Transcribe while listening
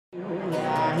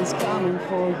Yeah, he's coming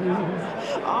for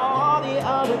you. All the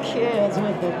other kids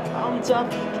with the pumped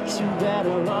up kicks, you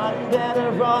better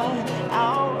run,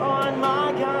 outrun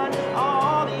my gun.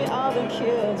 All the other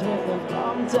kids with the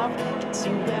pumped up kicks,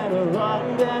 you better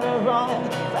run,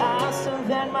 faster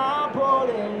than my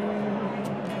bullet.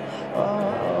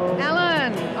 Oh.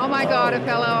 Alan, oh my God, a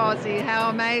fellow Aussie, how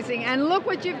amazing. And look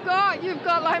what you've got. You've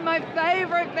got like my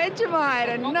favourite Vegemite.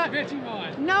 And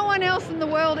no one else in the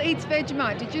world eats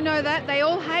Vegemite. Did you know that? They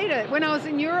all hate it. When I was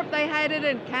in Europe, they hated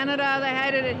it. In Canada, they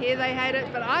hated it. Here, they hate it.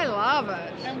 But I love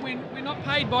it. And we're not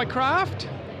paid by Kraft.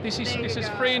 This is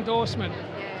free endorsement.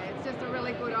 Yeah, it's just a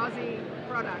really good Aussie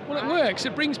product. Well, right? It works.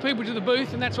 It brings people to the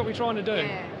booth, and that's what we're trying to do.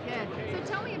 Yeah.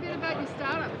 So tell me a bit about your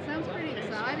startup. It sounds pretty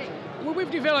exciting. Well,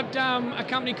 we've developed a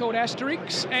company called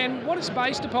Astaricks, and what it's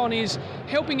based upon is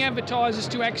helping advertisers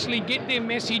to actually get their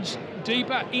message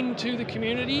deeper into the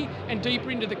community and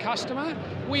deeper into the customer.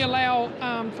 We allow,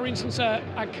 for instance,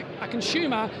 a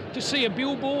consumer to see a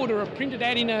billboard or a printed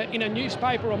ad in a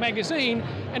newspaper or magazine,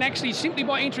 and actually simply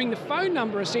by entering the phone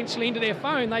number essentially into their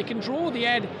phone, they can draw the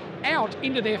ad out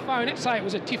into their phone. Let's say it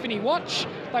was a Tiffany watch,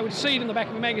 they would see it in the back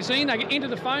of a magazine, they can enter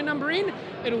the phone number in,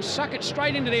 it'll suck it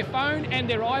straight into their phone and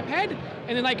their iPad,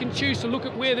 and then they can choose to look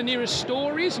at where the nearest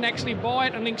store is and actually buy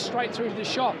it and link straight through to the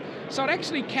shop. So it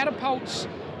actually catapults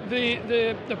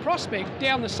the prospect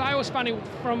down the sales funnel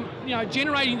from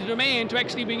generating the demand to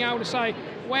actually being able to say,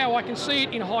 wow, I can see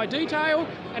it in high detail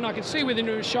and I can see where the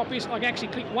nearest shop is. I can actually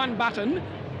click one button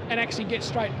and actually get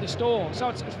straight to the store. So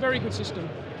it's a very good system.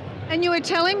 And you were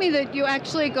telling me that you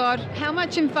actually got how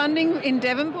much in funding in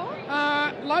Devonport?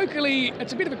 Locally,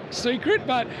 it's a bit of a secret,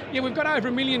 but yeah, we've got over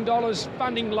 $1 million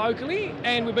funding locally,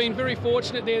 and we've been very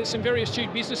fortunate. There's some very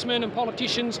astute businessmen and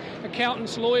politicians,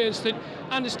 accountants, lawyers that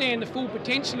understand the full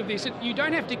potential of this. You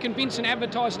don't have to convince an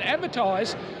advertiser to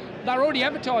advertise. They're already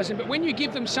advertising, but when you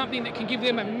give them something that can give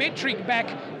them a metric back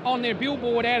on their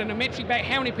billboard ad and a metric back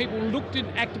how many people looked and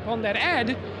acted upon that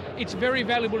ad, it's very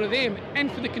valuable to them.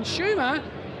 And for the consumer,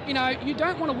 you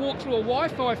don't want to walk through a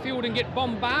Wi-Fi field and get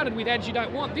bombarded with ads you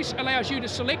don't want. This allows you to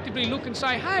selectively look and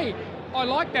say, hey, I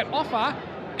like that offer,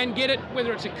 and get it,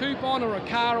 whether it's a coupon or a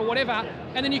car or whatever,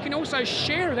 and then you can also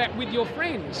share that with your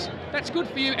friends. That's good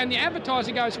for you, and the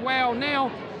advertiser goes, wow,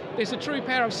 now there's the true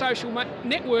power of social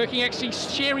networking, actually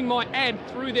sharing my ad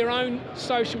through their own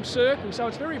social circle, so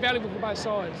it's very valuable for both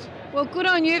sides. Well, good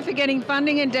on you for getting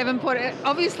funding in Devonport.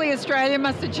 Obviously, Australia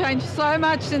must have changed so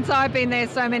much since I've been there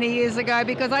so many years ago,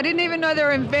 because I didn't even know there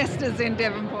were investors in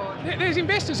Devonport. There's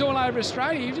investors all over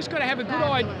Australia. You've just got to have a good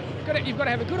idea. You've got to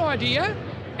have a good idea,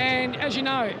 and as you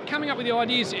know, coming up with the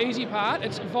idea is the easy part.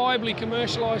 It's viably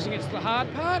commercialising. It's the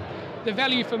hard part. The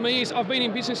value for me is I've been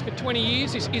in business for 20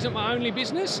 years. This isn't my only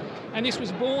business, and this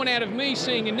was born out of me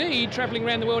seeing a need, travelling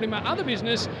around the world in my other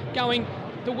business, going,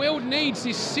 the world needs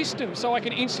this system, so I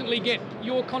can instantly get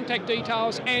your contact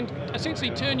details and essentially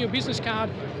turn your business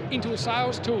card into a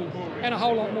sales tool and a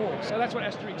whole lot more. So that's what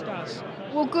Astaricks does.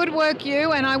 Well, good work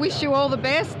you, and I wish you all the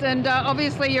best. And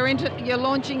obviously you're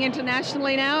launching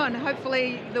internationally now, and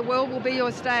hopefully the world will be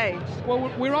your stage.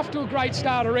 Well, we're off to a great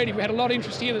start already. We had a lot of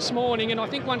interest here this morning, and I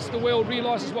think once the world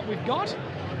realises what we've got,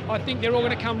 I think they're all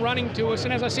going to come running to us.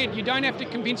 And as I said, you don't have to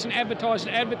convince an advertiser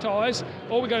to advertise.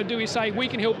 All we've got to do is say, we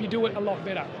can help you do it a lot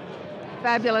better.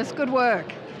 Fabulous. Good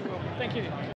work. Well, thank you.